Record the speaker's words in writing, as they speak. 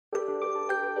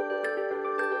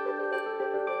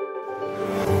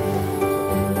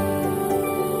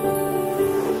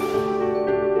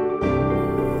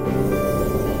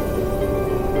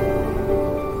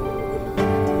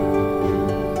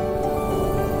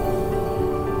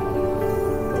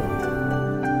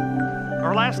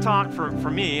last talk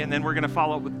for me, and then we're going to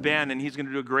follow up with Ben, and he's going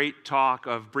to do a great talk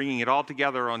of bringing it all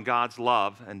together on God's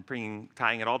love and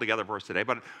tying it all together for us today.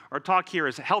 But our talk here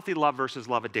is healthy love versus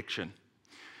love addiction.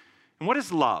 And what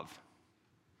is love?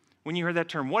 When you hear that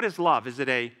term, what is love? Is it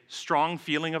a strong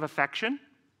feeling of affection?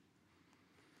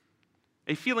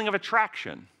 A feeling of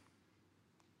attraction?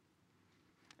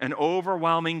 An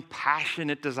overwhelming,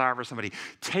 passionate desire for somebody,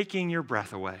 taking your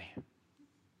breath away?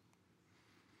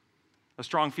 A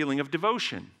strong feeling of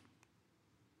devotion,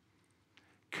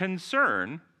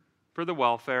 concern for the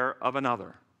welfare of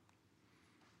another,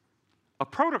 a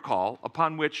protocol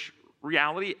upon which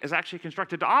reality is actually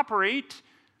constructed to operate,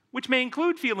 which may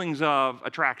include feelings of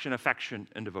attraction, affection,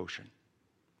 and devotion.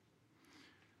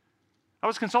 I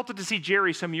was consulted to see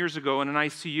Jerry some years ago in an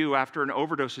ICU after an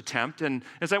overdose attempt, and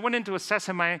as I went in to assess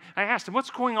him, I asked him, what's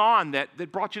going on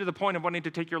that brought you to the point of wanting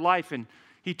to take your life? And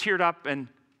he teared up and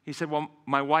he said, well,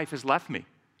 my wife has left me.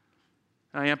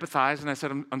 And I empathized, and I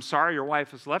said, I'm sorry your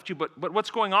wife has left you, but what's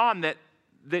going on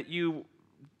that you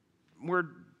were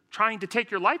trying to take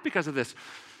your life because of this?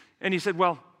 And he said,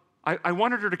 well, I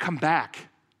wanted her to come back.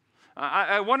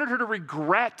 I wanted her to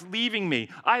regret leaving me.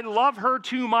 I love her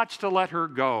too much to let her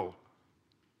go.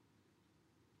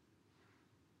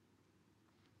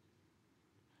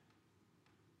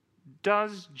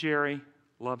 Does Jerry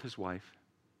love his wife?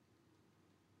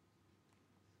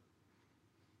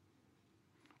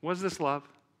 Was this love?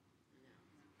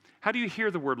 How do you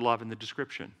hear the word love in the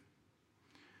description?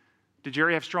 Did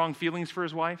Jerry have strong feelings for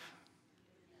his wife?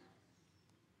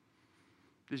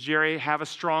 Does Jerry have a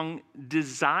strong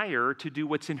desire to do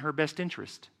what's in her best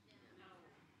interest?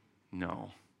 No.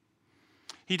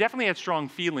 He definitely had strong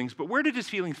feelings, but where did his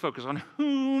feelings focus? On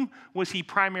whom was he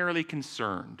primarily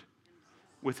concerned?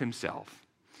 With himself.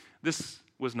 This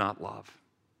was not love.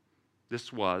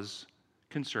 This was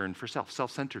concern for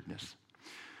self-centeredness.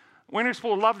 We're going to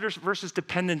explore love versus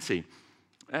dependency,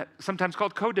 sometimes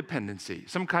called codependency,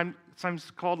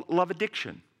 sometimes called love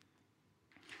addiction.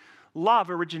 Love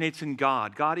originates in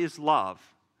God. God is love,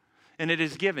 and it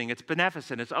is giving, it's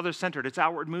beneficent, it's other-centered, it's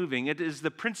outward-moving. It is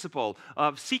the principle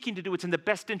of seeking to do what's in the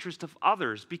best interest of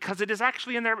others because it is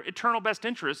actually in their eternal best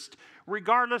interest,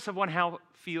 regardless of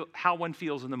how one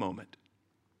feels in the moment.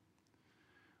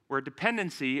 Where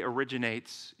dependency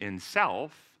originates in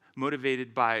self,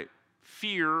 motivated by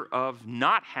fear of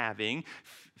not having,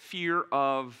 fear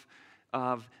of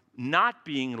not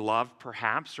being loved,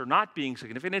 perhaps, or not being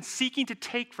significant. It's seeking to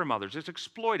take from others. It's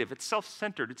exploitive. It's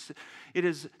self-centered. It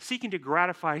is seeking to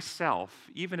gratify self,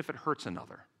 even if it hurts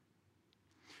another.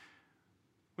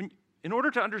 In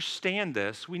order to understand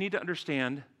this, we need to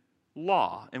understand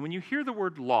law. And when you hear the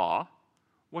word law,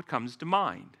 what comes to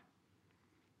mind?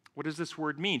 What does this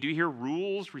word mean? Do you hear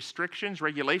rules, restrictions,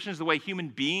 regulations, the way human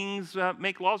beings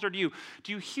make laws? Or do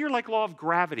you hear like law of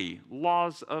gravity,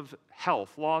 laws of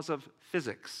health, laws of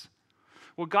physics?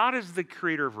 Well, God is the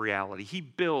creator of reality. He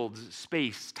builds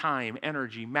space, time,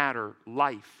 energy, matter,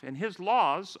 life. And his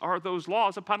laws are those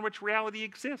laws upon which reality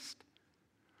exists.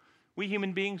 We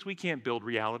human beings, we can't build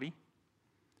reality.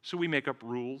 So we make up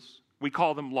rules. We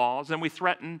call them laws, and we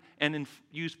threaten and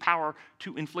use power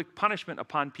to inflict punishment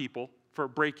upon people for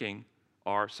breaking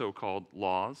our so-called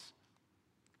laws.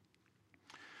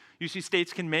 You see,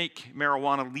 states can make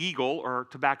marijuana legal or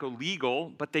tobacco legal,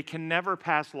 but they can never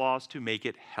pass laws to make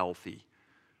it healthy.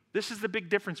 This is the big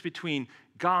difference between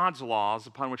God's laws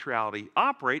upon which reality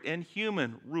operate and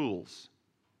human rules.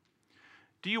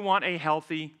 Do you want a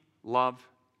healthy love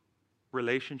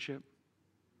relationship?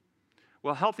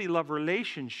 Well, healthy love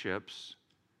relationships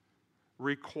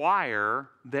require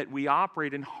that we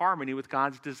operate in harmony with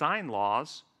God's design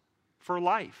laws for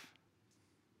life.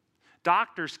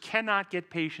 Doctors cannot get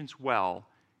patients well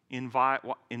in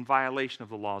violation of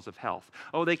the laws of health.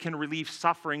 Oh, they can relieve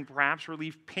suffering, perhaps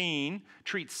relieve pain,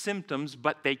 treat symptoms,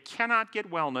 but they cannot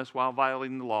get wellness while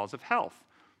violating the laws of health.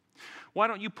 Why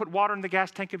don't you put water in the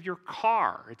gas tank of your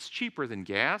car? It's cheaper than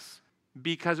gas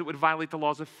because it would violate the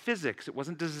laws of physics. It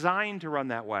wasn't designed to run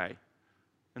that way,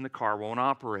 and the car won't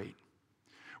operate.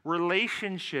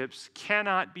 Relationships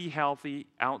cannot be healthy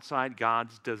outside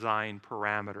God's design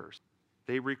parameters.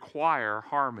 They require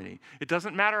harmony. It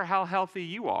doesn't matter how healthy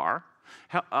you are.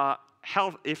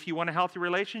 If you want a healthy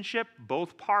relationship,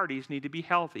 both parties need to be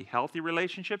healthy. Healthy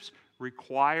relationships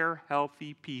require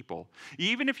healthy people.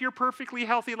 Even if you're perfectly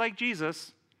healthy like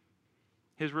Jesus,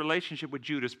 his relationship with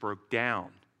Judas broke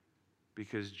down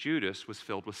because Judas was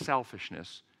filled with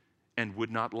selfishness and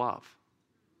would not love.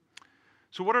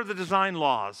 So what are the design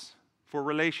laws for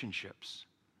relationships?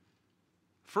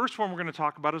 First one we're going to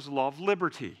talk about is the law of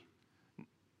liberty.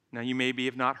 Now, you maybe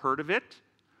have not heard of it,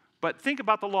 but think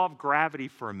about the law of gravity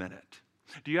for a minute.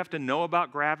 Do you have to know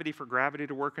about gravity for gravity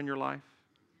to work in your life?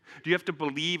 Do you have to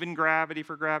believe in gravity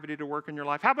for gravity to work in your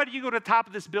life? How about you go to the top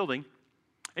of this building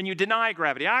and you deny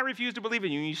gravity? I refuse to believe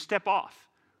in you, and you step off.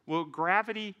 Will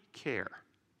gravity care?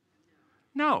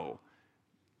 No.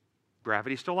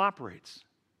 Gravity still operates.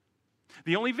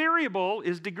 The only variable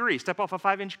is degree. Step off a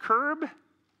 5-inch curb,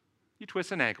 you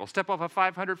twist an ankle. Step off a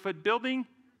 500-foot building,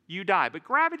 you die. But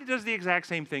gravity does the exact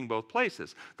same thing both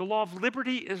places. The law of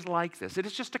liberty is like this. It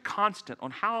is just a constant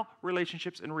on how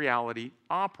relationships in reality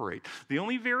operate. The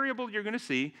only variable you're going to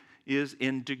see is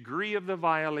in degree of the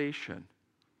violation.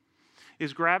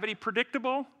 Is gravity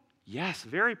predictable? Yes,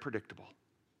 very predictable.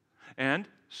 And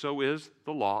so is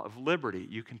the law of liberty.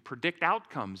 You can predict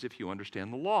outcomes if you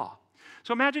understand the law.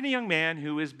 So imagine a young man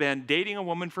who has been dating a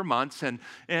woman for months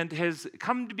and has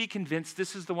come to be convinced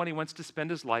this is the one he wants to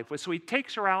spend his life with. So he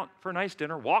takes her out for a nice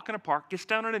dinner, walk in a park, gets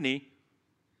down on a knee,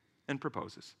 and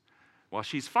proposes. While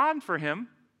she's fond for him,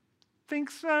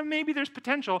 thinks maybe there's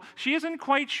potential. She isn't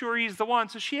quite sure he's the one,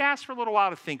 so she asks for a little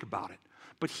while to think about it.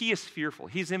 But he is fearful.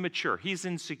 He's immature. He's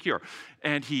insecure.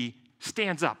 And he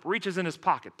stands up, reaches in his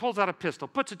pocket, pulls out a pistol,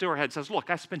 puts it to her head, says, "Look,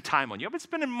 I spent time on you. I've been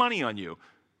spending money on you.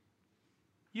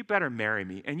 You better marry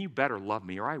me, and you better love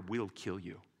me, or I will kill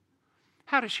you."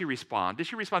 How does she respond? Does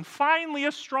she respond, "Finally,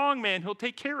 a strong man who'll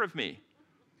take care of me"?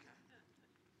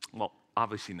 Well,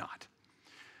 obviously not.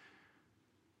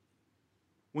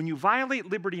 When you violate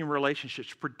liberty in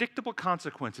relationships, predictable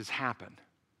consequences happen.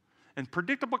 And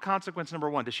predictable consequence number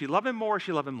one, does she love him more or does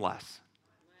she love him less?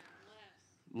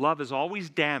 Love is always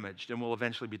damaged and will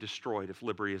eventually be destroyed if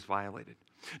liberty is violated.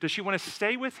 Does she want to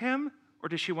stay with him or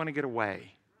does she want to get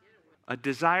away? A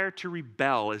desire to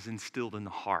rebel is instilled in the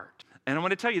heart. And I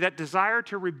want to tell you that desire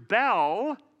to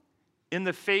rebel in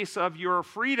the face of your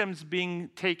freedoms being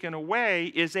taken away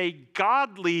is a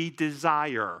godly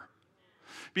desire.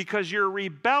 Because you're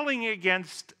rebelling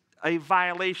against a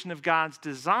violation of God's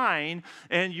design,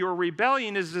 and your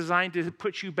rebellion is designed to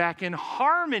put you back in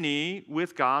harmony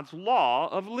with God's law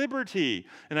of liberty.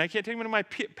 And I can't tell you, when my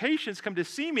patients come to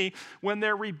see me when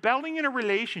they're rebelling in a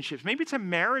relationship. Maybe it's a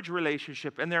marriage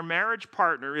relationship, and their marriage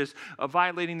partner is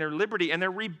violating their liberty, and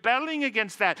they're rebelling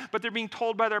against that, but they're being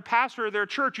told by their pastor or their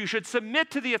church, you should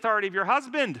submit to the authority of your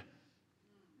husband.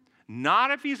 Not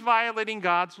if he's violating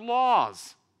God's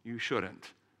laws. You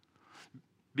shouldn't.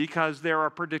 Because there are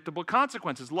predictable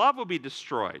consequences. Love will be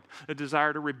destroyed. A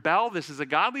desire to rebel, this is a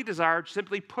godly desire,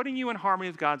 simply putting you in harmony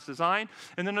with God's design.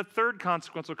 And then a third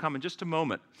consequence will come in just a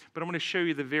moment. But I'm going to show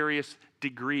you the various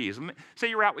degrees. Say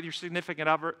you're out with your significant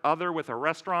other with at a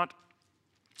restaurant,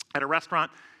 and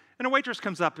a waitress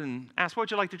comes up and asks, "What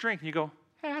would you like to drink?" And you go,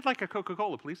 "Hey, I'd like a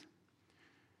Coca-Cola, please."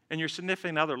 And your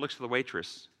significant other looks to the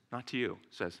waitress, not to you,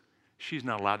 says, "She's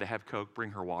not allowed to have Coke,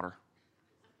 bring her water."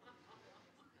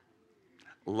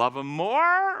 Love him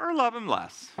more or love him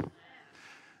less?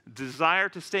 Desire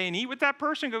to stay and eat with that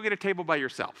person? Go get a table by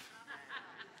yourself.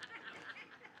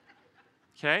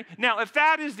 Okay? Now, if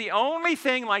that is the only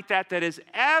thing like that has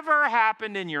ever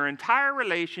happened in your entire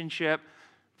relationship,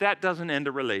 that doesn't end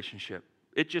a relationship.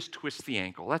 It just twists the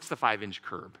ankle. That's the 5-inch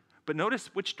curb. But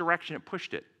notice which direction it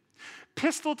pushed it.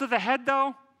 Pistol to the head,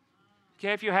 though.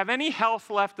 Okay, if you have any health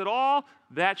left at all,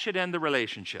 that should end the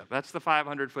relationship. That's the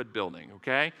 500-foot building,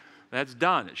 okay? That's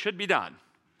done. It should be done.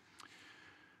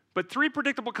 But 3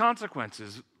 predictable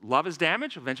consequences. Love is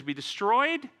damaged, will eventually be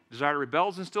destroyed. Desire to rebel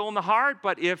is still in the heart.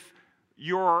 But if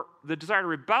the desire to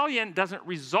rebellion doesn't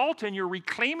result in your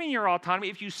reclaiming your autonomy,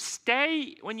 if you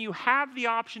stay when you have the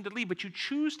option to leave, but you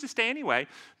choose to stay anyway,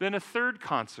 then a third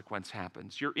consequence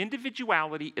happens. Your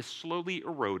individuality is slowly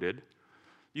eroded.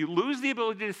 You lose the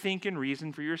ability to think and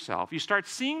reason for yourself. You start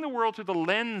seeing the world through the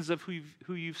lens of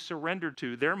who you've surrendered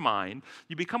to, their mind.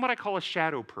 You become what I call a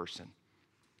shadow person.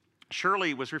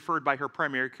 Shirley was referred by her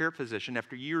primary care physician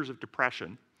after years of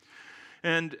depression.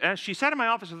 And as she sat in my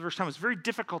office for the first time, it was very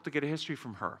difficult to get a history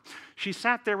from her. She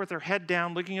sat there with her head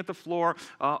down, looking at the floor,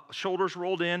 shoulders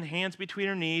rolled in, hands between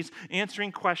her knees,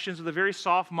 answering questions with a very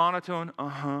soft monotone,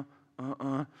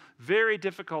 very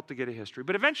difficult to get a history.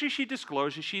 But eventually she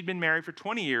disclosed that she'd been married for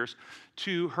 20 years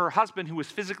to her husband who was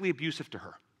physically abusive to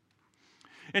her.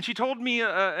 And she told me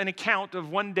an account of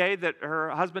one day that her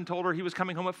husband told her he was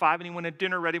coming home at 5 and he wanted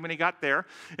dinner ready when he got there.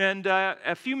 And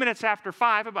a few minutes after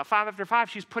 5, about 5 after 5,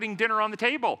 she's putting dinner on the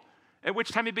table, at which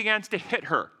time he begins to hit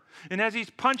her. And as he's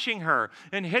punching her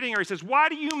and hitting her, he says, "Why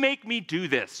do you make me do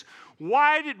this?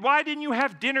 Why didn't you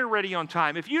have dinner ready on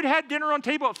time? If you'd had dinner on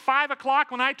table at 5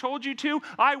 o'clock when I told you to,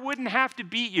 I wouldn't have to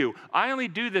beat you. I only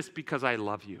do this because I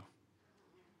love you."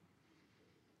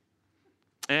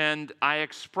 And I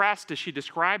expressed, as she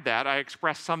described that, I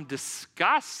expressed some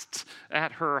disgust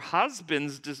at her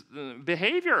husband's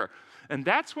behavior. And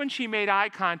that's when she made eye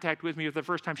contact with me for the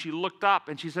first time. She looked up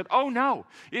and she said, "Oh no,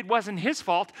 it wasn't his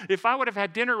fault. If I would have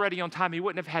had dinner ready on time, he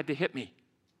wouldn't have had to hit me."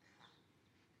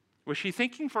 Was she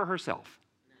thinking for herself?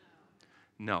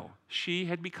 No. She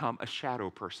had become a shadow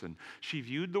person. She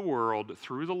viewed the world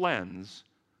through the lens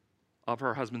of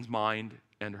her husband's mind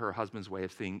and her husband's way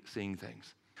of seeing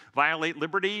things. Violate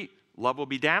liberty, love will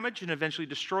be damaged and eventually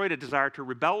destroyed. A desire to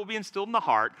rebel will be instilled in the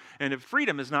heart. And if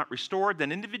freedom is not restored,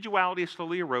 then individuality is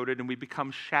slowly eroded and we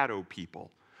become shadow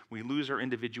people. We lose our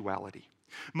individuality.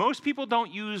 Most people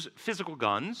don't use physical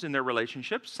guns in their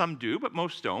relationships. Some do, but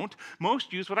most don't.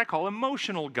 Most use what I call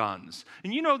emotional guns.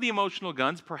 And you know the emotional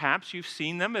guns, perhaps you've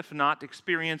seen them, if not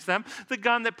experienced them. The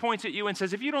gun that points at you and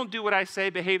says, if you don't do what I say,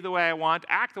 behave the way I want,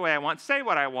 act the way I want, say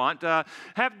what I want,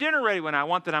 have dinner ready when I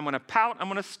want, then I'm going to pout, I'm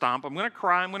going to stomp, I'm going to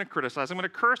cry, I'm going to criticize, I'm going to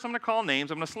curse, I'm going to call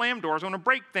names, I'm going to slam doors, I'm going to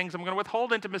break things, I'm going to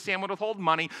withhold intimacy, I'm going to withhold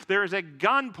money. There is a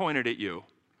gun pointed at you.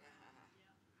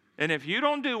 And if you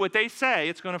don't do what they say,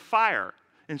 it's going to fire.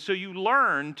 And so you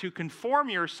learn to conform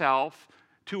yourself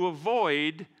to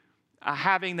avoid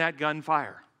having that gun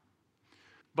fire.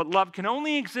 But love can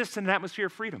only exist in an atmosphere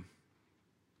of freedom.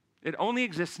 It only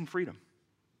exists in freedom.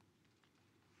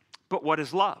 But what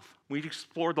is love? We've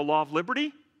explored the law of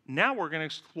liberty. Now we're going to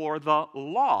explore the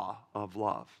law of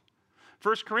love.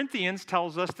 1 Corinthians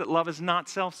tells us that love is not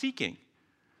self-seeking.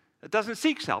 It doesn't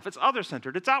seek self. It's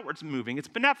other-centered. It's outwards moving. It's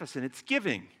beneficent. It's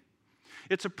giving.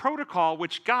 It's a protocol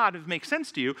which God, if it makes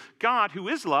sense to you, God, who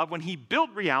is love, when he built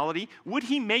reality, would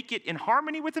he make it in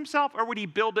harmony with himself or would he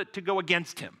build it to go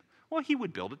against him? Well, he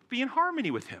would build it to be in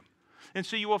harmony with him. And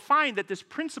so you will find that this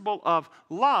principle of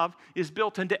love is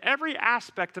built into every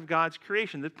aspect of God's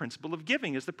creation. The principle of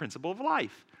giving is the principle of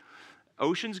life.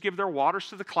 Oceans give their waters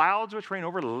to the clouds, which rain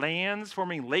over lands,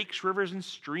 forming lakes, rivers, and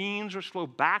streams, which flow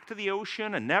back to the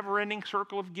ocean, a never-ending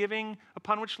circle of giving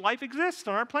upon which life exists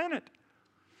on our planet.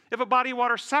 If a body of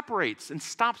water separates and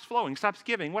stops flowing, stops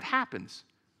giving, what happens?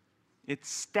 It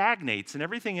stagnates and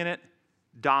everything in it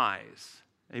dies.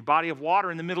 A body of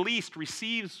water in the Middle East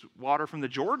receives water from the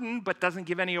Jordan but doesn't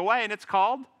give any away, and it's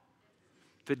called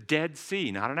the Dead Sea.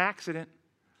 Not an accident.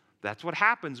 That's what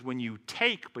happens when you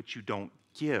take but you don't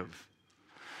give.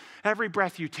 Every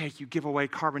breath you take, you give away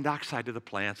carbon dioxide to the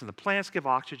plants, and the plants give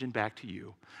oxygen back to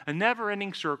you. A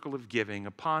never-ending circle of giving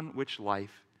upon which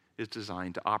life is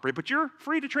designed to operate. But you're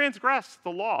free to transgress the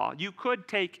law. You could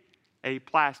take a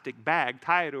plastic bag,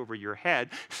 tie it over your head,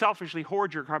 selfishly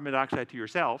hoard your carbon dioxide to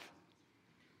yourself.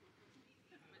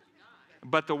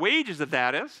 But the wages of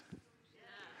that is,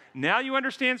 now you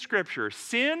understand Scripture.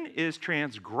 Sin is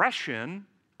transgression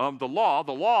of the law.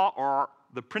 The law are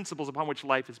the principles upon which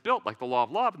life is built, like the law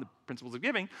of love and the principles of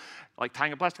giving, like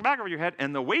tying a plastic bag over your head.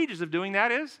 And the wages of doing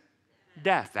that is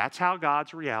death. That's how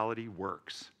God's reality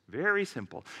works. Very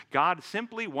simple. God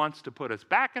simply wants to put us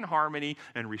back in harmony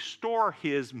and restore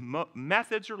his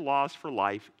methods or laws for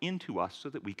life into us so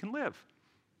that we can live.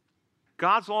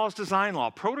 God's law is design law,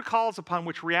 protocols upon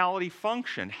which reality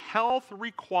function. Health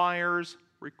requires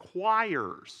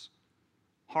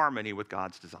harmony with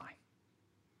God's design.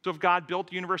 So if God built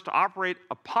the universe to operate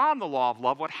upon the law of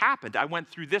love, what happened? I went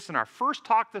through this in our first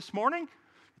talk this morning.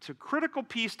 It's a critical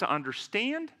piece to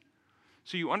understand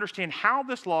so you understand how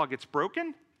this law gets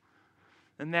broken.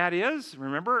 And that is,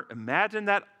 remember, imagine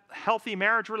that healthy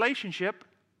marriage relationship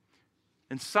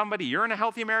and you're in a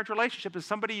healthy marriage relationship and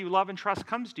somebody you love and trust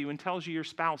comes to you and tells you your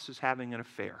spouse is having an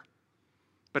affair.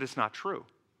 But it's not true.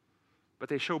 But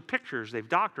they show pictures they've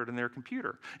doctored in their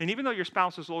computer. And even though your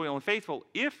spouse is loyal and faithful,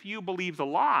 if you believe the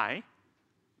lie,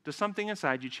 does something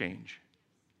inside you change?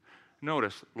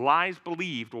 Notice, lies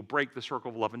believed will break the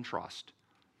circle of love and trust.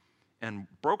 And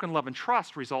broken love and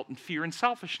trust result in fear and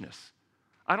selfishness.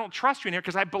 I don't trust you in here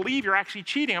because I believe you're actually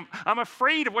cheating. I'm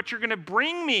afraid of what you're going to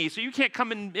bring me, so you can't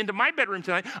come into my bedroom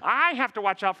tonight. I have to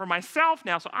watch out for myself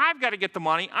now, so I've got to get the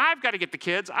money. I've got to get the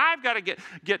kids. I've got to get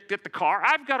the car.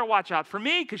 I've got to watch out for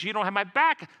me because you don't have my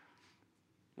back.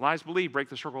 Lies believed break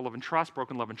the circle of love and trust.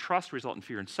 Broken love and trust result in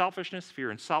fear and selfishness. Fear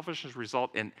and selfishness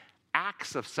result in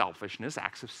acts of selfishness,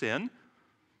 acts of sin.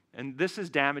 And this is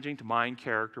damaging to mind,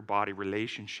 character, body,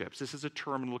 relationships. This is a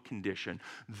terminal condition.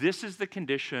 This is the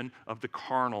condition of the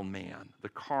carnal man, the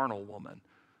carnal woman.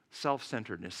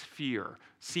 Self-centeredness, fear,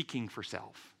 seeking for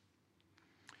self.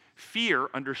 Fear,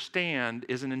 understand,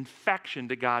 is an infection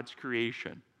to God's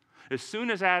creation. As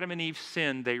soon as Adam and Eve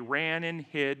sinned, they ran and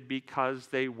hid because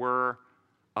they were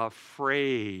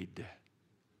afraid.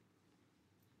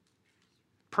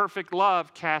 Perfect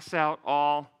love casts out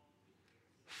all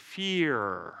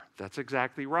fear. That's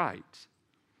exactly right.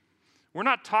 We're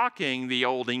not talking the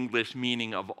old English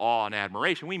meaning of awe and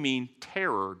admiration. We mean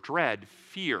terror, dread,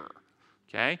 fear.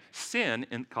 Okay? Sin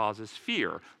causes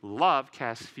fear. Love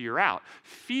casts fear out.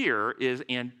 Fear is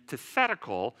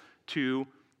antithetical to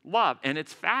love. And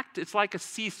it's like a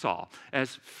seesaw.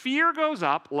 As fear goes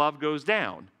up, love goes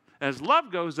down. As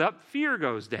love goes up, fear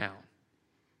goes down.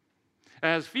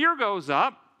 As fear goes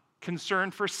up,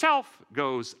 concern for self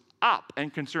goes up,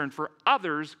 and concern for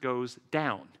others goes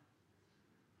down.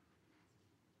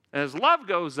 As love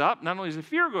goes up, not only does the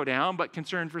fear go down, but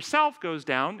concern for self goes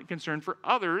down, and concern for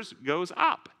others goes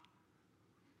up.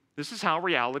 This is how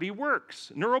reality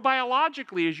works.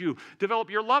 Neurobiologically, as you develop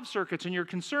your love circuits and your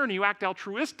concern, you act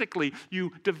altruistically,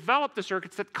 you develop the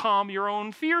circuits that calm your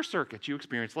own fear circuits. You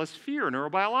experience less fear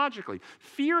neurobiologically.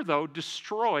 Fear, though,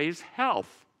 destroys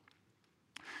health.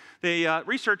 The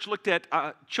research looked at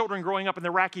children growing up in the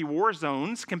Iraqi war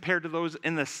zones compared to those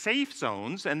in the safe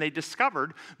zones, and they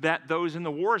discovered that those in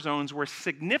the war zones were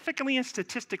significantly and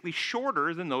statistically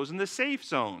shorter than those in the safe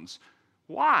zones.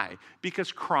 Why?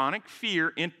 Because chronic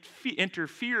fear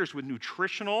interferes with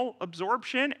nutritional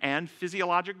absorption and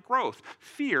physiologic growth.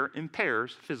 Fear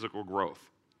impairs physical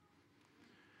growth.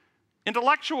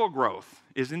 Intellectual growth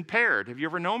is impaired. Have you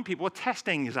ever known people with test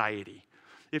anxiety?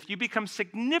 If you become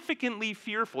significantly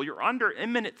fearful, you're under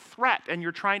imminent threat and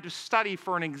you're trying to study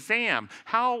for an exam,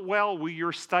 how well will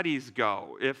your studies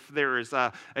go if there is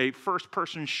a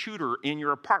first-person shooter in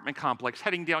your apartment complex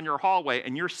heading down your hallway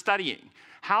and you're studying?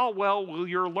 How well will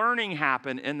your learning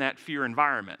happen in that fear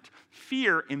environment?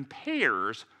 Fear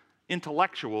impairs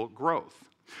intellectual growth.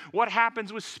 What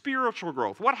happens with spiritual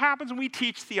growth? What happens when we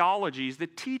teach theologies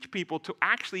that teach people to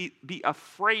actually be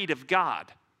afraid of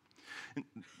God?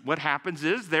 What happens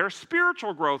is their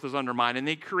spiritual growth is undermined, and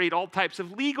they create all types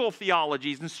of legal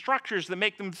theologies and structures that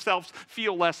make themselves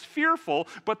feel less fearful,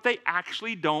 but they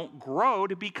actually don't grow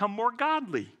to become more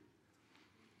godly.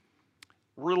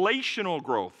 Relational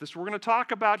growth, this we're going to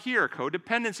talk about here,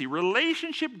 codependency.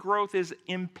 Relationship growth is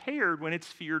impaired when it's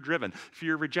fear-driven.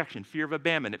 Fear of rejection, fear of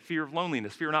abandonment, fear of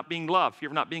loneliness, fear of not being loved, fear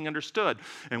of not being understood.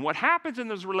 And what happens in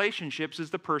those relationships is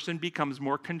the person becomes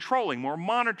more controlling, more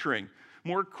monitoring,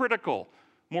 more critical,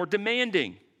 more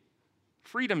demanding.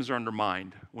 Freedoms are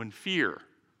undermined when fear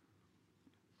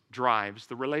drives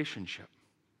the relationship.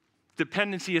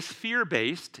 Dependency is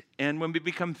fear-based, and when we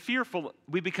become fearful,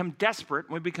 we become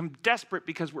desperate. When we become desperate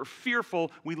because we're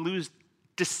fearful, we lose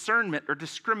discernment or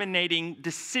discriminating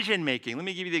decision-making. Let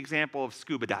me give you the example of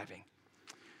scuba diving.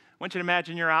 I want you to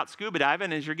imagine you're out scuba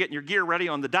diving. As you're getting your gear ready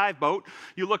on the dive boat,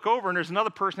 you look over and there's another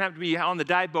person who happens to be on the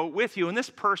dive boat with you, and this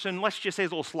person, let's just say,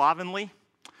 is a little slovenly.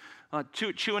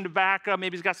 Chewing tobacco,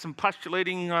 maybe he's got some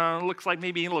pustulating, looks like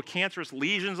maybe little cancerous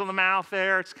lesions on the mouth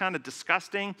there. It's kind of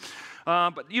disgusting.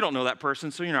 But you don't know that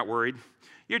person, so you're not worried.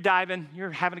 You're diving,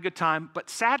 you're having a good time, but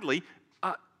sadly,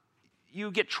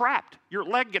 you get trapped. Your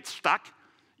leg gets stuck.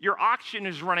 Your oxygen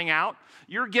is running out.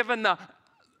 You're given the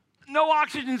no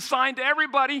oxygen sign to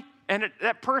everybody. And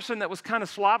that person that was kind of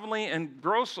slovenly and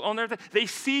gross on there, they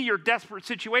see your desperate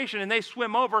situation and they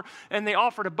swim over and they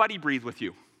offer to buddy breathe with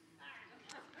you.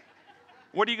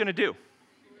 What are you going to do?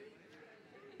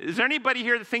 Is there anybody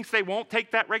here that thinks they won't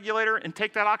take that regulator and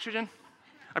take that oxygen?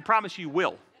 I promise you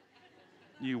will.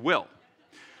 You will.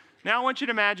 Now I want you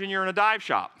to imagine you're in a dive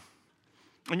shop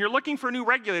and you're looking for a new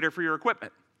regulator for your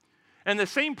equipment. And the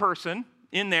same person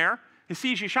in there, he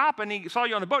sees you shopping, he saw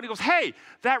you on the boat, and he goes, hey,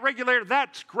 that regulator,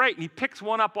 that's great. And he picks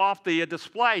one up off the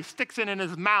display, sticks it in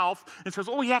his mouth, and says,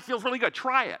 oh yeah, it feels really good,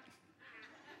 try it.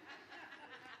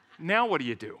 Now what do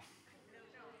you do?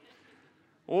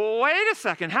 Well, wait a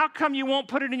second, how come you won't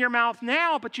put it in your mouth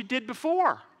now, but you did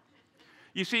before?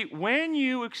 You see, when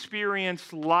you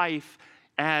experience life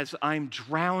as I'm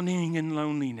drowning in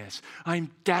loneliness,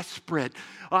 I'm desperate,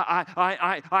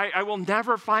 I will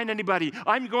never find anybody,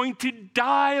 I'm going to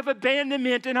die of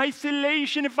abandonment and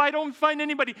isolation if I don't find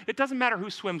anybody. It doesn't matter who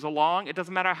swims along, it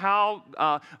doesn't matter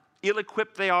how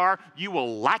ill-equipped they are, you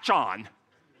will latch on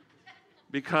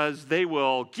because they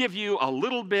will give you a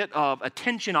little bit of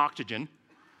attention oxygen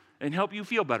and help you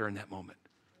feel better in that moment.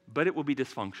 But it will be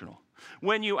dysfunctional.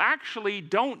 When you actually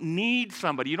don't need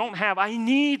somebody, you don't have, I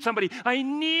need somebody.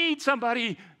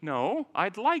 No,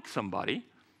 I'd like somebody.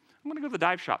 I'm going to go to the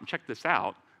dive shop and check this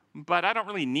out, but I don't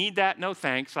really need that. No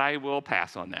thanks, I will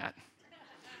pass on that.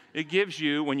 It gives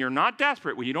you, when you're not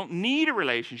desperate, when you don't need a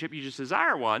relationship, you just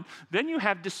desire one, then you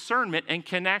have discernment and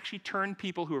can actually turn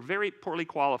people who are very poorly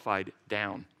qualified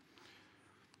down.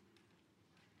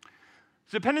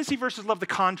 Dependency versus love, the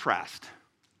contrast.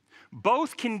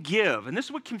 Both can give, and this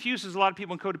is what confuses a lot of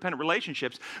people in codependent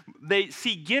relationships. They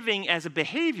see giving as a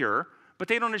behavior, but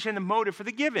they don't understand the motive for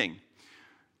the giving.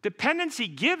 Dependency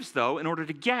gives, though, in order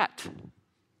to get.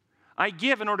 I'm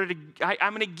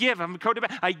going to give. I'm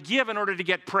codependent. I give in order to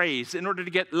get praise, in order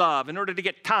to get love, in order to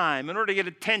get time, in order to get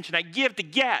attention. I give to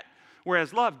get,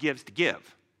 whereas love gives to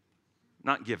give,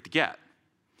 not give to get.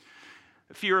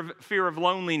 Fear of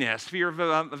loneliness, fear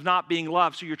of not being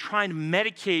loved. So you're trying to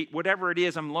medicate whatever it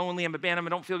is. I'm lonely, I'm abandoned, I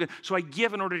don't feel good. So I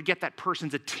give in order to get that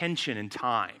person's attention and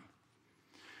time.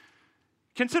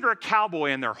 Consider a cowboy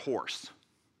and their horse.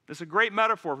 This is a great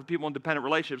metaphor for people in dependent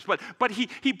relationships. But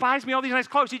he buys me all these nice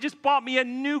clothes. He just bought me a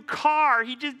new car.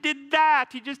 He just did that.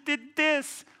 He just did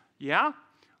this. Yeah?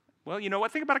 Well, you know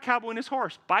what? Think about a cowboy and his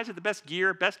horse. Buys it the best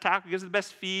gear, best tackle, gives it the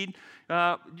best feed,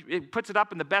 it puts it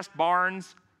up in the best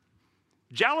barns.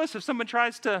 Jealous if someone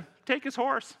tries to take his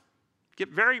horse. Get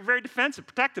very, very defensive,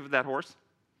 protective of that horse.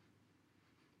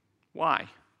 Why?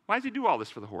 Why does he do all this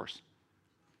for the horse?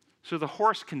 So the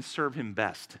horse can serve him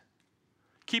best.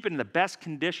 Keep it in the best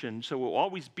condition so it will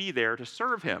always be there to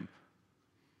serve him.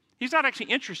 He's not actually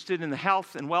interested in the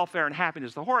health and welfare and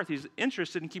happiness of the horse. He's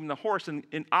interested in keeping the horse in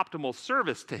optimal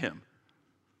service to him.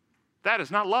 That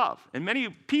is not love. And many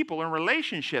people are in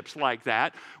relationships like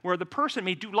that, where the person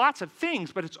may do lots of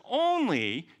things, but it's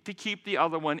only to keep the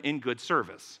other one in good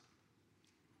service.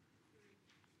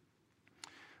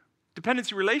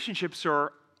 Dependency relationships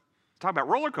are, talk about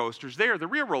roller coasters, they are the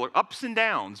real roller, ups and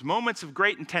downs, moments of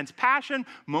great intense passion,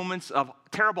 moments of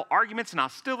terrible arguments and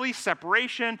hostility,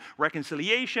 separation,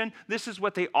 reconciliation. This is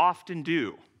what they often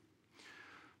do.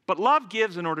 But love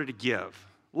gives in order to give.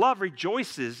 Love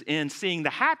rejoices in seeing the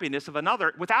happiness of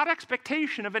another without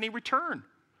expectation of any return,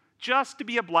 just to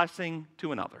be a blessing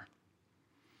to another.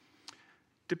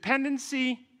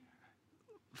 Dependency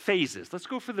phases. Let's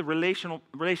go for the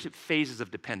relationship phases of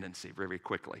dependency very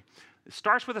quickly. It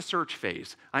starts with a search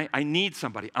phase. I need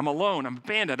somebody. I'm alone. I'm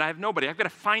abandoned. I have nobody. I've got to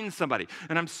find somebody,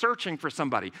 and I'm searching for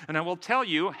somebody. And I will tell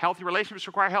you, healthy relationships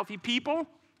require healthy people.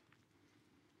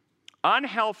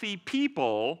 Unhealthy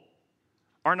people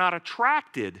are not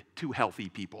attracted to healthy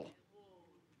people.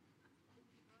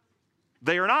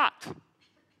 They are not.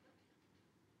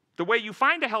 The way you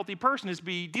find a healthy person is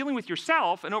by dealing with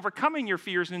yourself and overcoming your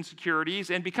fears and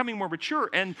insecurities and becoming more mature.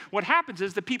 And what happens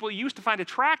is the people you used to find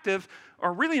attractive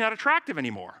are really not attractive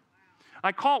anymore.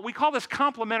 We call this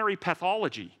complementary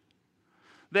pathology.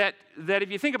 That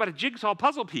if you think about a jigsaw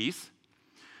puzzle piece,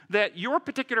 that your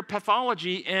particular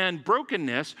pathology and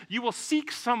brokenness, you will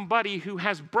seek somebody who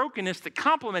has brokenness that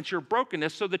complements your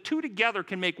brokenness so the two together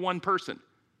can make one person.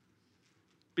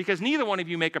 Because neither one of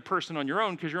you make a person on your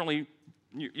own because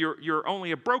you're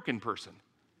only a broken person.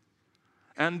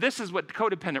 And this is what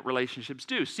codependent relationships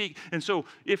do. And so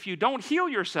if you don't heal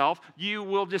yourself, you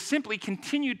will just simply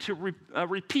continue to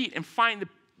repeat and find the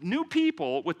new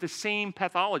people with the same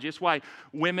pathology. It's why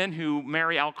women who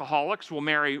marry alcoholics will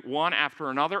marry one after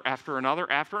another, after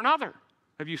another, after another.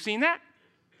 Have you seen that?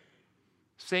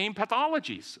 Same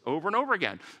pathologies over and over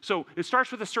again. So it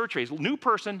starts with a search phase. New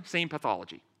person, same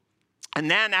pathology. And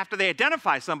then after they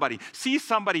identify somebody, see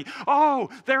somebody, oh,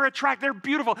 they're attractive, they're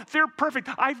beautiful, they're perfect.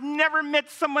 I've never met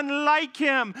someone like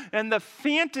him. And the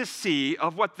fantasy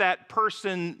of what that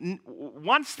person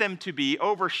wants them to be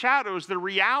overshadows the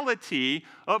reality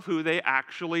of who they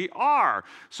actually are.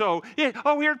 So,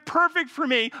 you're perfect for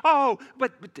me. Oh,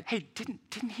 but hey,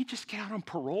 didn't he just get out on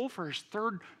parole for his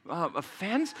third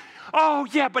offense? Oh,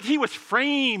 yeah, but he was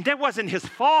framed. That wasn't his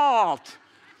fault.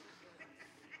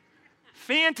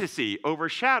 Fantasy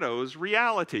overshadows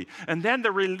reality. And then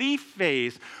the relief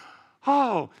phase.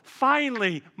 Oh,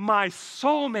 finally, my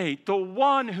soulmate, the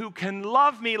one who can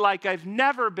love me like I've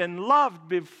never been loved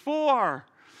before.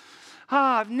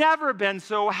 I've never been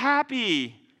so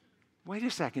happy. Wait a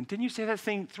second, didn't you say that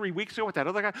thing 3 weeks ago with that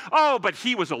other guy? Oh, but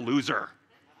he was a loser.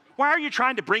 Why are you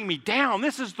trying to bring me down?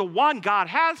 This is the one God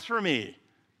has for me.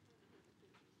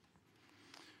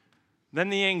 Then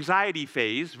the anxiety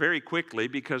phase, very quickly,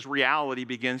 because reality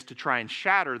begins to try and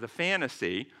shatter the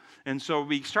fantasy. And so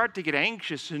we start to get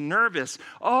anxious and nervous.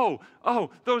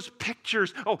 Those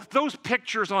pictures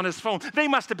on his phone, they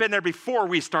must have been there before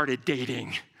we started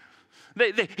dating.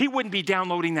 He wouldn't be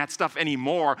downloading that stuff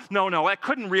anymore. No, that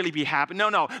couldn't really be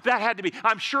happening. No, that had to be.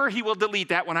 I'm sure he will delete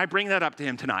that when I bring that up to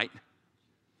him tonight.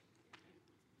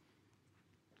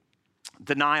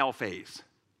 Denial phase.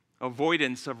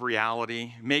 Avoidance of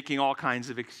reality, making all kinds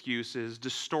of excuses,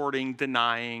 distorting,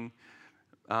 denying.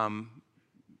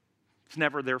 It's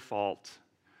never their fault.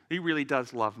 He really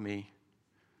does love me.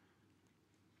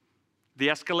 The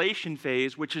escalation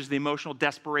phase, which is the emotional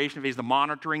desperation phase, the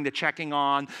monitoring, the checking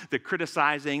on, the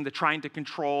criticizing, the trying to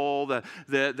control,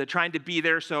 the trying to be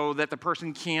there so that the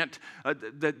person can't,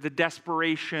 the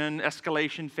desperation,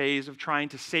 escalation phase of trying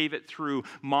to save it through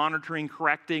monitoring,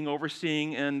 correcting,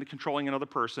 overseeing, and controlling another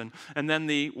person. And then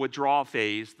the withdrawal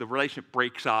phase, the relationship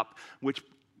breaks up, which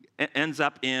ends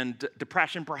up in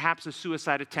depression, perhaps a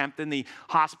suicide attempt, in the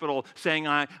hospital saying,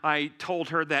 I told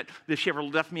her that if she ever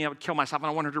left me, I would kill myself,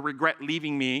 and I want her to regret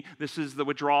leaving me. This is the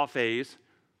withdrawal phase,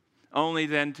 only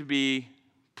then to be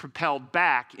propelled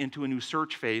back into a new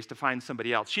search phase to find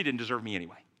somebody else. She didn't deserve me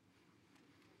anyway.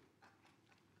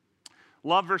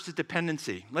 Love versus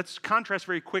dependency. Let's contrast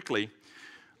very quickly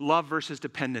love versus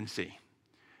dependency.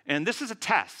 And this is a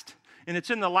test. And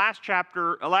it's in the last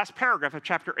paragraph of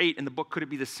chapter 8 in the book, Could It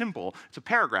Be This Simple? It's a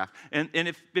paragraph. And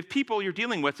if people you're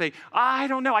dealing with say, I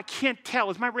don't know, I can't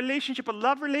tell. Is my relationship a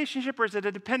love relationship or is it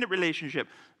a dependent relationship?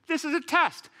 This is a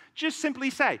test. Just simply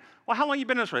say, well, how long have you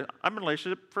been in this relationship? I'm in a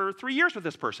relationship for 3 years with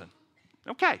this person.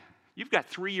 Okay, you've got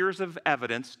 3 years of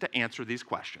evidence to answer these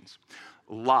questions.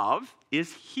 Love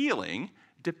is healing.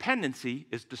 Dependency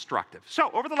is destructive.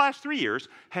 So over the last 3 years,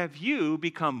 have you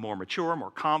become more mature, more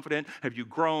confident? Have you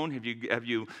grown?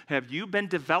 Have you been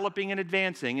developing and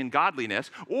advancing in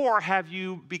godliness? Or have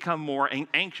you become more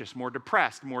anxious, more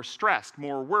depressed, more stressed,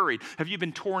 more worried? Have you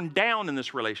been torn down in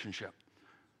this relationship?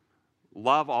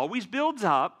 Love always builds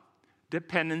up.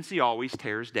 Dependency always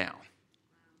tears down.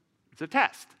 It's a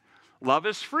test. Love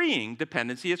is freeing,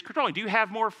 dependency is controlling. Do you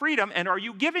have more freedom, and are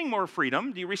you giving more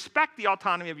freedom? Do you respect the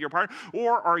autonomy of your partner,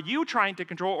 or are you trying to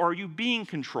control, or are you being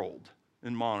controlled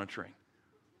and monitoring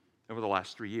over the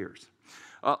last 3 years?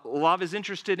 Love is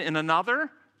interested in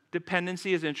another,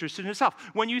 dependency is interested in itself.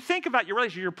 When you think about your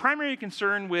relationship, your primary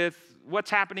concern with what's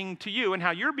happening to you and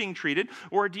how you're being treated,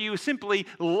 or do you simply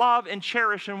love and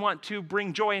cherish and want to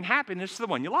bring joy and happiness to the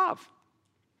one you love?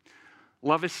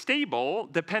 Love is stable,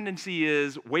 dependency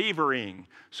is wavering.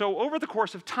 So over the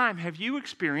course of time, have you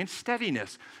experienced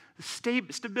steadiness,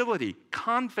 stability,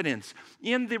 confidence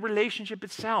in the relationship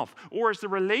itself? Or is the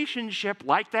relationship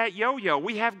like that yo-yo?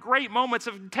 We have great moments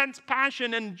of intense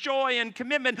passion and joy and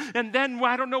commitment, and then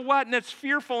I don't know what, and it's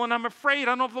fearful, and I'm afraid. I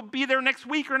don't know if they'll be there next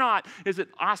week or not. Is it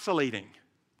oscillating?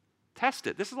 Test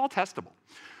it. This is all testable.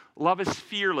 Love is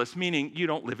fearless, meaning you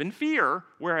don't live in fear,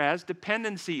 whereas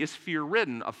dependency is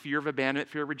fear-ridden, a fear of abandonment,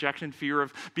 fear of rejection, fear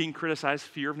of being criticized,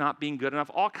 fear of not being good enough,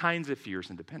 all kinds of fears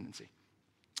in dependency.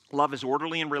 Love is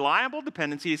orderly and reliable.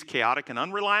 Dependency is chaotic and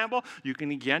unreliable. You can,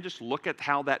 again, just look at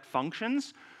how that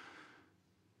functions.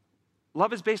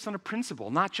 Love is based on a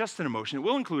principle, not just an emotion. It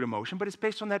will include emotion, but it's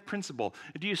based on that principle.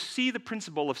 Do you see the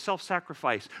principle of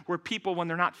self-sacrifice, where people, when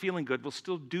they're not feeling good, will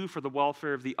still do for the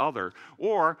welfare of the other?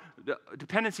 Or the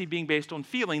dependency being based on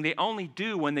feeling, they only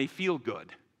do when they feel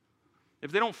good.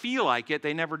 If they don't feel like it,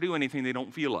 they never do anything they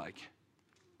don't feel like.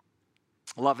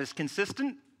 Love is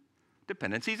consistent.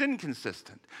 Dependency is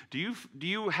inconsistent. Do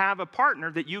you have a partner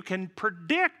that you can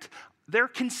predict? They're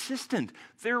consistent.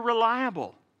 They're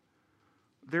reliable.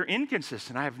 They're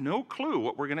inconsistent. I have no clue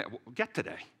what we're going to get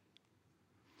today.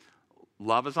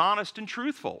 Love is honest and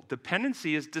truthful.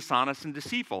 Dependency is dishonest and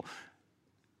deceitful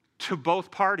to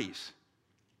both parties.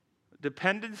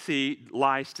 Dependency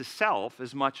lies to self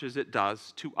as much as it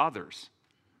does to others.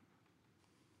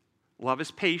 Love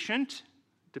is patient.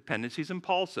 Dependency is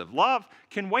impulsive. Love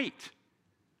can wait.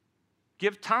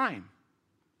 Give time.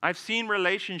 I've seen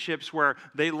relationships where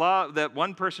they love, that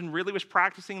one person really was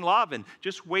practicing love and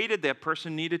just waited. That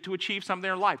person needed to achieve something in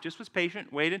their life. Just was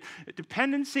patient, waited.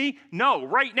 Dependency? No,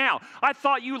 right now. I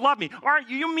thought you loved me. Aren't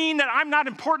you? You mean that I'm not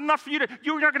important enough for you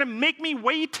you're not going to make me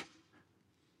wait?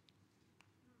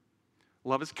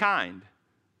 Love is kind.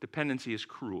 Dependency is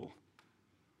cruel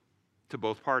to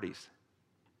both parties.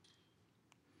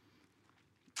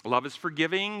 Love is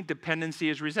forgiving, dependency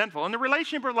is resentful. In the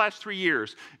relationship over the last 3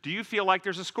 years, do you feel like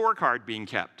there's a scorecard being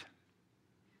kept?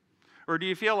 Or do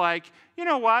you feel like, you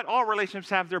know what, all relationships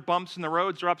have their bumps in the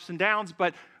roads, their ups and downs,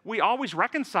 but we always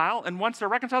reconcile, and once they're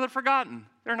reconciled, they're forgotten.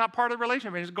 They're not part of the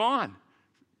relationship, it's gone.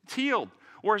 It's healed.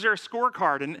 Or is there a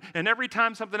scorecard? And every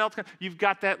time something else comes, you've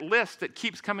got that list that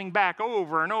keeps coming back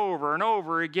over and over and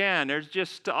over again. There's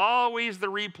just always the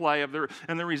replay of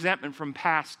the resentment from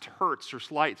past hurts or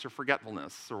slights or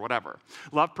forgetfulness or whatever.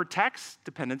 Love protects,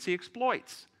 dependency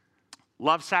exploits.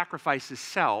 Love sacrifices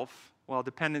self, while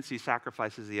dependency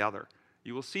sacrifices the other.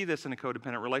 You will see this in a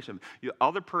codependent relationship.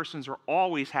 Other persons are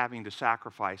always having to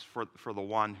sacrifice for the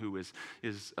one who is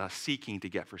seeking to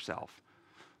get for self.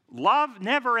 Love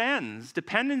never ends.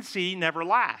 Dependency never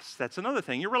lasts. That's another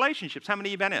thing. Your relationships, how many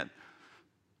have you been in?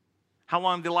 How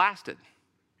long have they lasted?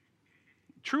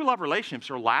 True love relationships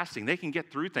are lasting. They can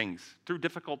get through things, through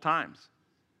difficult times.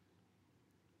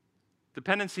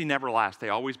 Dependency never lasts. They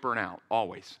always burn out,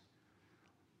 always.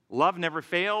 Love never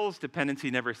fails.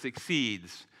 Dependency never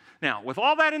succeeds. Now, with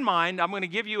all that in mind, I'm going to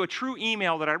give you a true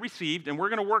email that I received, and we're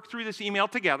going to work through this email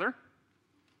together.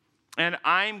 And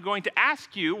I'm going to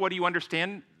ask you, what do you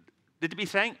understand it to be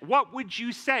saying? What would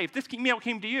you say? If this email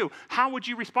came to you, how would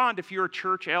you respond if you're a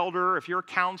church elder, if you're a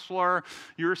counselor,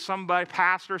 you're somebody,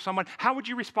 pastor, someone? How would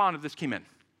you respond if this came in?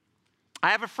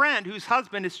 I have a friend whose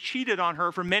husband has cheated on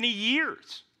her for many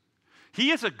years.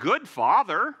 He is a good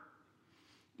father,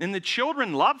 and the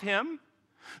children love him.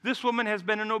 This woman has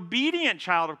been an obedient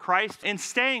child of Christ and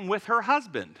staying with her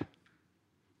husband.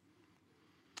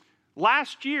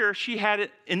 Last year, she had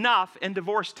enough and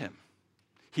divorced him.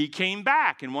 He came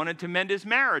back and wanted to mend his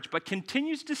marriage, but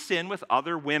continues to sin with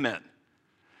other women.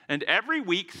 And every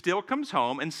week still comes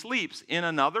home and sleeps in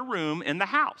another room in the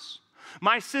house.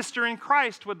 My sister in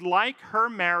Christ would like her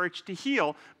marriage to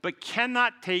heal, but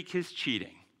cannot take his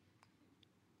cheating.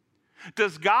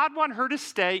 Does God want her to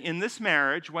stay in this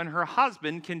marriage when her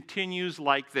husband continues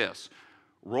like this,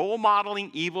 role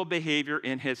modeling evil behavior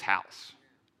in his house?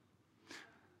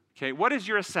 Okay, what is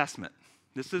your assessment?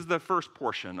 This is the first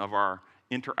portion of our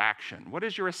interaction. What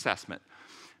is your assessment?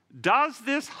 Does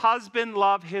this husband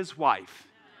love his wife?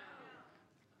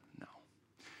 No.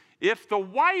 If the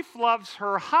wife loves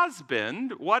her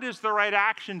husband, what is the right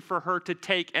action for her to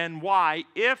take and why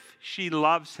if she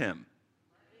loves him?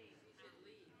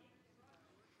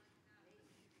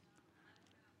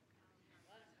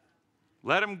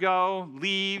 Let him go,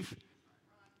 leave.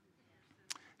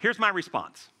 Here's my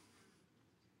response.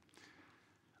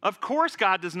 Of course,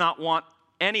 God does not want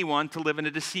anyone to live in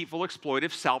a deceitful,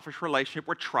 exploitive, selfish relationship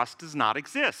where trust does not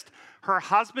exist. Her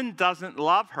husband doesn't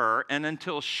love her, and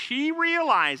until she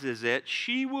realizes it,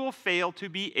 she will fail to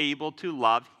be able to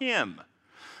love him.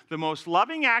 The most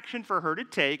loving action for her to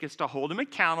take is to hold him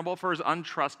accountable for his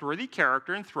untrustworthy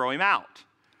character and throw him out.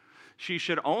 She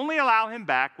should only allow him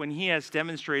back when he has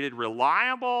demonstrated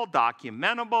reliable,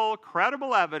 documentable,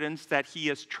 credible evidence that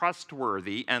he is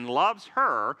trustworthy and loves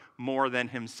her more than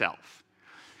himself.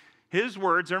 His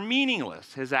words are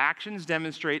meaningless. His actions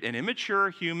demonstrate an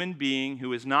immature human being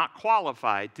who is not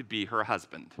qualified to be her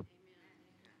husband.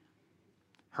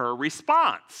 Her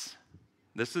response.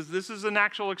 This is an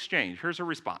actual exchange. Here's her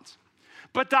response.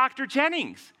 But Dr.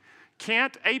 Jennings,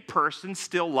 can't a person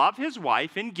still love his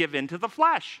wife and give in to the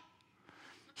flesh?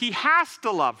 He has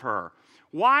to love her.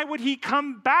 Why would he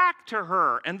come back to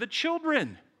her and the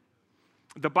children?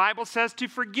 The Bible says to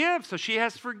forgive, so she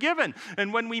has forgiven.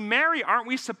 And when we marry, aren't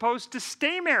we supposed to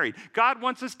stay married? God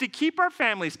wants us to keep our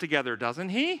families together, doesn't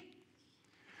he?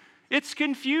 It's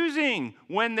confusing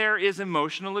when there is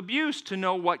emotional abuse to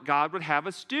know what God would have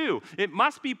us do. It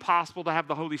must be possible to have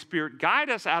the Holy Spirit guide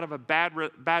us out of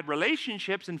bad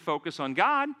relationships and focus on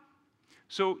God.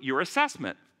 So your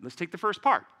assessment, let's take the first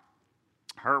part.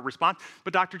 Her response,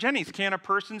 but Dr. Jennings, can a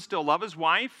person still love his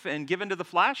wife and give into the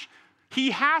flesh?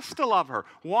 He has to love her.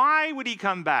 Why would he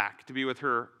come back to be with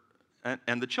her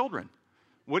and the children?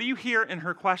 What do you hear in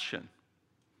her question?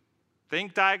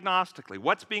 Think diagnostically.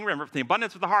 What's being remembered? From the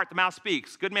abundance of the heart, the mouth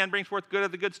speaks. Good man brings forth good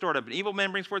of the good stored up. An evil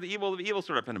man brings forth the evil of the evil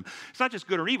stored up in him. It's not just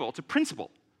good or evil. It's a principle.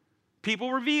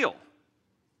 People reveal.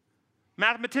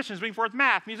 Mathematicians bring forth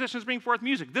math. Musicians bring forth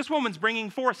music. This woman's bringing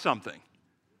forth something.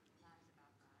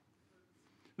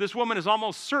 This woman is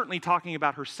almost certainly talking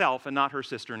about herself and not her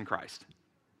sister in Christ.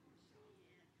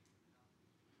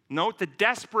 Note the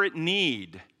desperate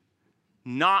need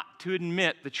not to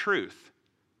admit the truth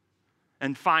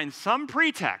and find some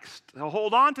pretext to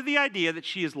hold on to the idea that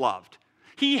she is loved.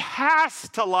 He has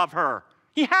to love her.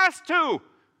 He has to.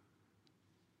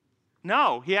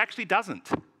 No, he actually doesn't.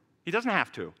 He doesn't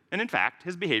have to. And in fact,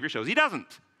 his behavior shows he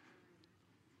doesn't.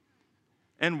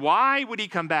 And why would he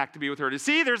come back to be with her? To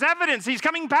see, there's evidence he's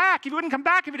coming back. He wouldn't come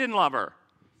back if he didn't love her.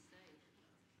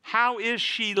 How is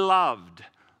she loved?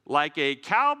 Like a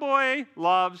cowboy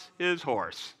loves his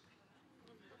horse.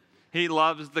 He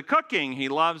loves the cooking. He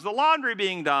loves the laundry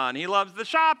being done. He loves the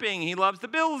shopping. He loves the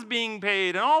bills being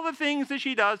paid and all the things that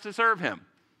she does to serve him.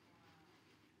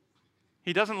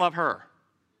 He doesn't love her.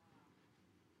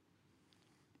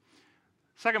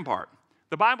 Second part.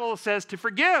 The Bible says to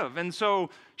forgive, and so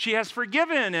she has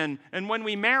forgiven, and when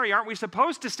we marry, aren't we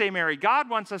supposed to stay married? God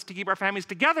wants us to keep our families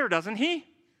together, doesn't he?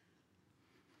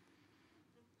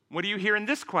 What do you hear in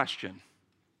this question?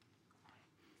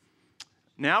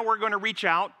 Now we're going to reach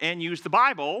out and use the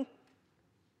Bible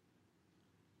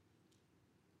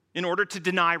in order to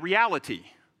deny reality.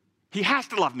 He has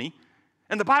to love me,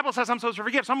 And the Bible says I'm supposed to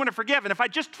forgive, so I'm going to forgive. And if I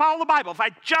just follow the Bible, if I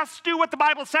just do what the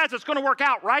Bible says, it's going to work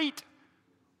out, right?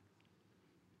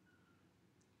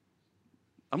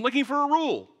 I'm looking for a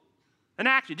rule, an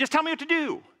action. Just tell me what to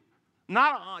do. I'm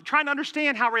not trying to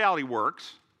understand how reality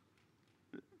works.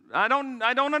 I don't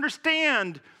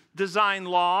understand design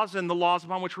laws and the laws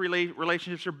upon which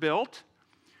relationships are built.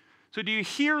 So do you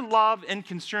hear love and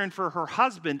concern for her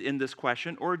husband in this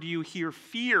question, or do you hear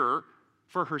fear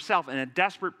for herself and a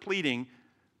desperate pleading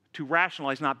to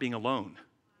rationalize not being alone?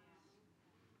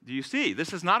 Do you see?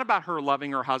 This is not about her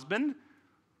loving her husband.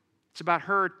 It's about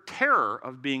her terror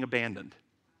of being abandoned.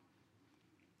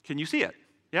 Can you see it?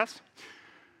 Yes?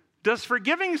 Does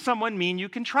forgiving someone mean you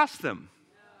can trust them?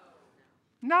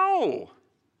 No.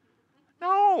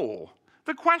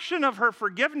 The question of her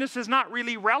forgiveness is not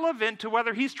really relevant to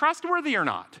whether he's trustworthy or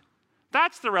not.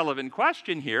 That's the relevant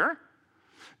question here.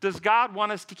 Does God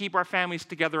want us to keep our families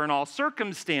together in all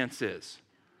circumstances,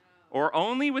 or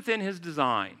only within his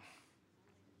design?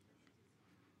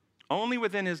 Only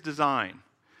within his design.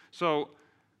 So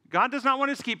God does not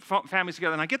want us to keep families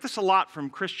together. And I get this a lot from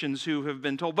Christians who have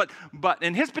been told, but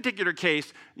in his particular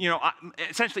case,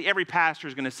 essentially every pastor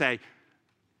is going to say,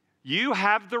 you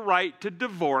have the right to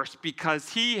divorce because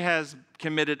he has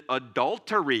committed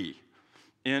adultery.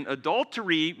 And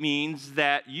adultery means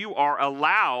that you are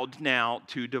allowed now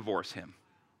to divorce him.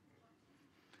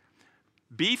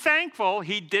 Be thankful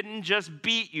he didn't just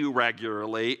beat you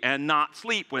regularly and not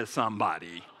sleep with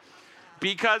somebody.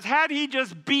 Because had he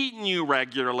just beaten you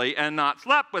regularly and not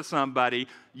slept with somebody,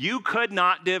 you could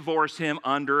not divorce him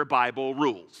under Bible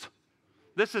rules.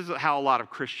 This is how a lot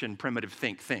of Christian primitive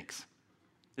thinks.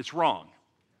 It's wrong.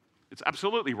 It's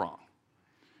absolutely wrong.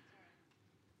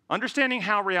 Understanding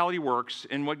how reality works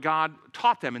and what God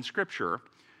taught them in Scripture,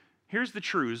 here's the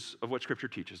truths of what Scripture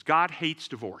teaches. God hates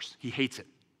divorce. He hates it.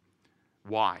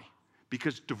 Why?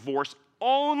 Because divorce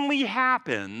only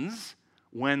happens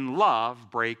when love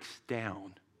breaks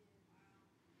down.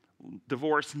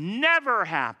 Divorce never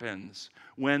happens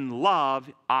when love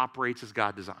operates as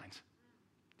God designs.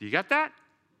 Do you get that?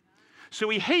 So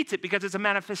he hates it because it's a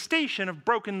manifestation of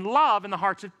broken love in the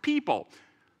hearts of people.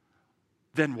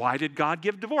 Then why did God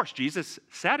give divorce? Jesus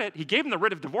said it. He gave them the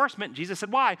writ of divorcement. Jesus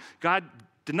said, why? God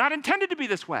did not intend it to be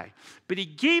this way. But he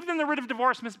gave them the writ of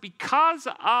divorcement because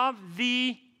of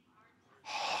the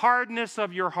hardness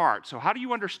of your heart. So how do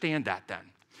you understand that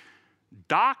then?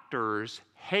 Doctors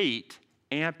hate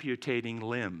amputating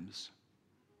limbs.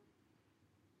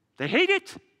 They hate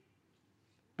it.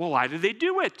 Well, why do they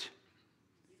do it?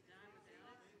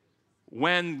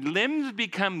 When limbs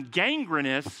become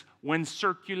gangrenous, when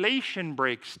circulation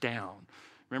breaks down.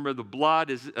 Remember, the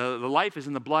life is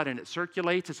in the blood and it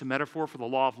circulates. It's a metaphor for the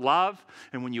law of love.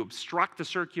 And when you obstruct the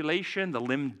circulation, the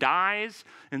limb dies.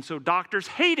 And so doctors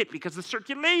hate it because the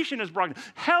circulation is broken.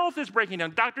 Health is breaking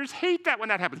down. Doctors hate that when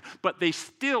that happens. But they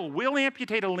still will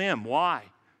amputate a limb. Why?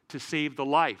 To save the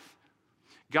life.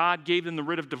 God gave them the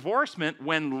writ of divorcement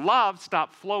when love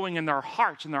stopped flowing in their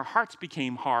hearts and their hearts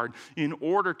became hard in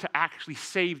order to actually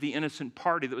save the innocent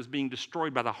party that was being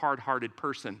destroyed by the hard-hearted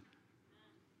person.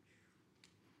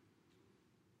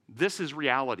 This is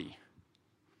reality.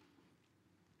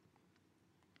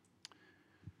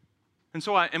 And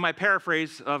so in my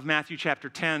paraphrase of Matthew chapter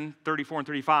 10, 34 and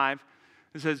 35,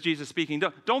 it says, Jesus speaking,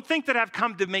 don't think that I've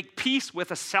come to make peace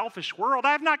with a selfish world.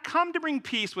 I have not come to bring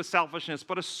peace with selfishness,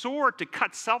 but a sword to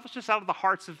cut selfishness out of the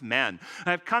hearts of men.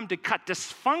 I have come to cut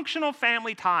dysfunctional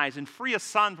family ties and free a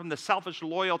son from the selfish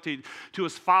loyalty to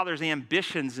his father's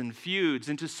ambitions and feuds,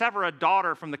 and to sever a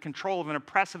daughter from the control of an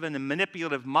oppressive and a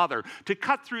manipulative mother, to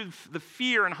cut through the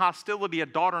fear and hostility a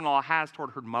daughter-in-law has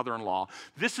toward her mother-in-law.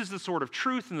 This is the sort of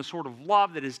truth and the sort of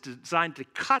love that is designed to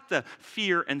cut the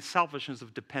fear and selfishness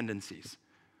of dependencies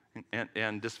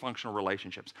and dysfunctional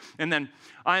relationships. And then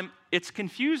it's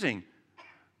confusing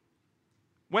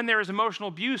when there is emotional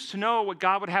abuse to know what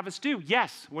God would have us do.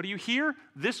 Yes, what do you hear?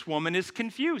 This woman is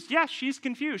confused. Yes, she's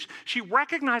confused. She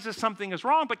recognizes something is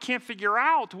wrong but can't figure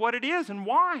out what it is and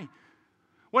why.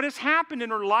 What has happened in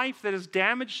her life that has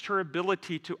damaged her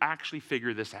ability to actually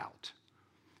figure this out?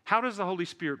 How does the Holy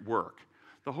Spirit work?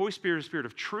 The Holy Spirit is a spirit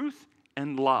of truth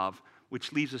and love,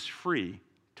 which leaves us free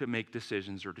to make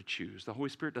decisions or to choose. The Holy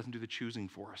Spirit doesn't do the choosing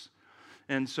for us.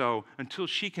 And so until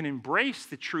she can embrace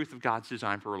the truth of God's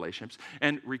design for relationships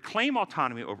and reclaim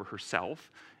autonomy over herself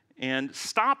and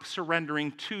stop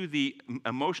surrendering to the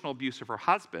emotional abuse of her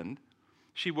husband,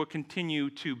 she will continue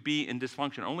to be in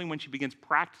dysfunction. Only when she begins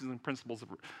practicing the principles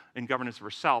and governance of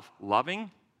herself,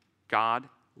 loving God,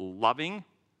 loving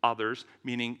others,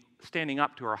 meaning standing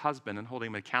up to her husband and holding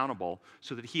him accountable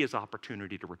so that he has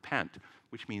opportunity to repent,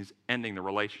 which means ending the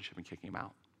relationship and kicking him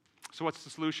out. So what's the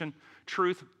solution?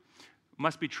 Truth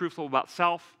must be truthful about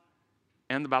self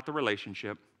and about the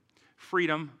relationship.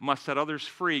 Freedom must set others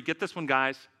free. Get this one,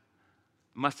 guys.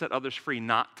 Must set others free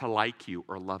not to like you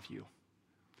or love you.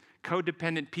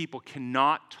 Codependent people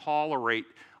cannot tolerate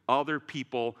other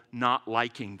people not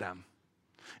liking them.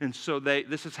 And so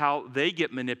this is how they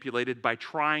get manipulated, by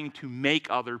trying to make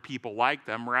other people like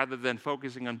them rather than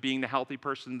focusing on being the healthy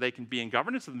person they can be in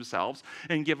governance of themselves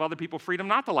and give other people freedom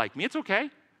not to like me. It's okay.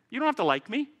 You don't have to like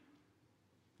me.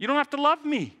 You don't have to love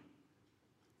me.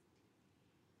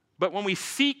 But when we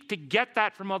seek to get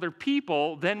that from other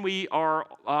people, then we're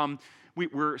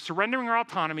surrendering our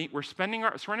autonomy, we're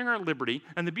surrendering our liberty.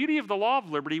 And the beauty of the law of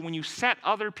liberty, when you set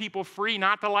other people free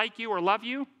not to like you or love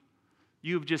you,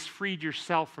 you've just freed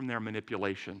yourself from their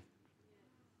manipulation.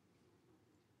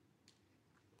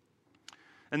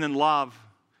 And then love.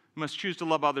 You must choose to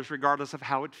love others regardless of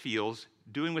how it feels,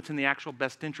 doing what's in the actual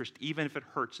best interest, even if it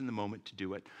hurts in the moment to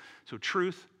do it. So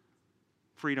truth,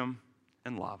 freedom,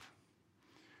 and love.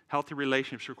 Healthy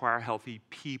relationships require healthy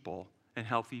people, and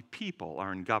healthy people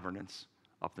are in governance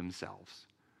of themselves.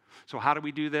 So how do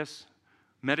we do this?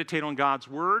 Meditate on God's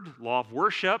word, law of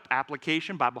worship,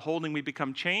 application. By beholding, we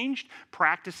become changed.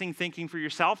 Practicing thinking for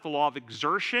yourself, the law of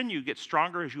exertion. You get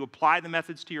stronger as you apply the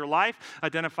methods to your life.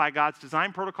 Identify God's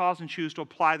design protocols and choose to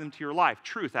apply them to your life.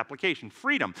 Truth, application,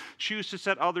 freedom. Choose to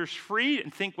set others free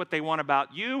and think what they want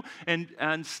about you, and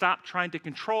stop trying to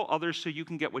control others so you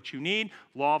can get what you need.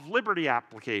 Law of liberty,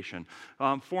 application.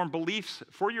 Form beliefs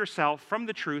for yourself from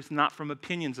the truth, not from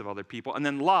opinions of other people. And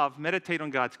then love, meditate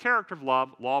on God's character of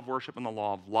love, law of worship, and the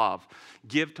law of love.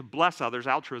 Give to bless others,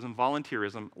 altruism,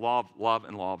 volunteerism, law of love,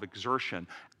 and law of exertion.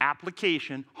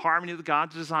 Application, harmony with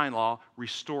God's design law,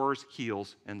 restores,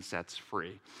 heals, and sets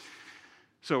free.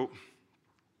 So,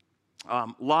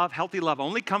 love, healthy love,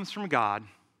 only comes from God.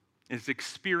 It's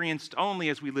experienced only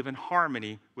as we live in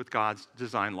harmony with God's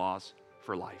design laws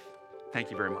for life. Thank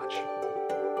you very much.